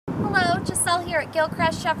have to sell here at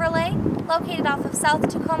Gilchrist Chevrolet, located off of South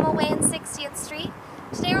Tacoma Way and 60th Street.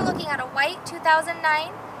 Today we're looking at a white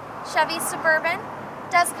 2009 Chevy Suburban.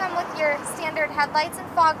 Does come with your standard headlights and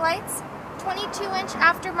fog lights, 22-inch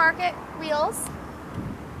aftermarket wheels,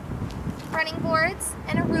 running boards,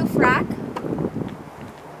 and a roof rack.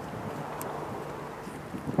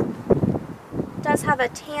 Does have a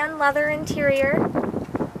tan leather interior,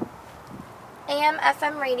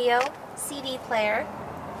 AM/FM radio, CD player,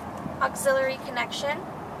 auxiliary connection.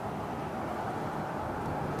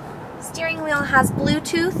 Steering wheel has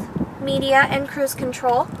Bluetooth, media, and cruise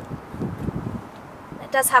control.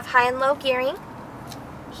 It does have high and low gearing,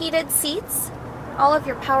 heated seats, all of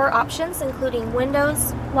your power options including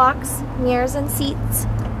windows, locks, mirrors, and seats.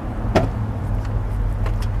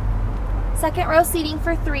 Second row seating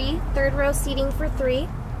for 3, third row seating for 3.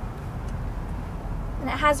 And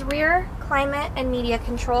it has rear, climate, and media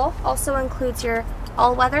control. Also includes your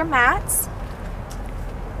all-weather mats.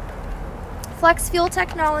 Flex fuel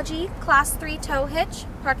technology, class 3 tow hitch,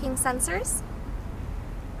 parking sensors.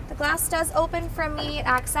 The glass does open for immediate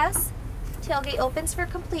access. Tailgate opens for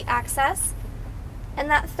complete access. And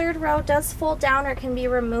that third row does fold down or can be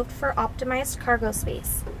removed for optimized cargo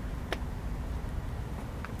space.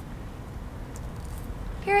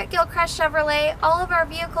 Here at Gilchrist Chevrolet, all of our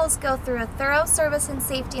vehicles go through a thorough service and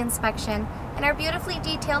safety inspection and are beautifully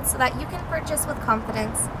detailed so that you can purchase with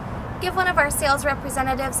confidence. Give one of our sales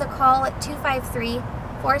representatives a call at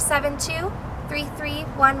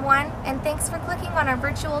 253-472-3311, and thanks for clicking on our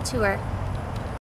virtual tour.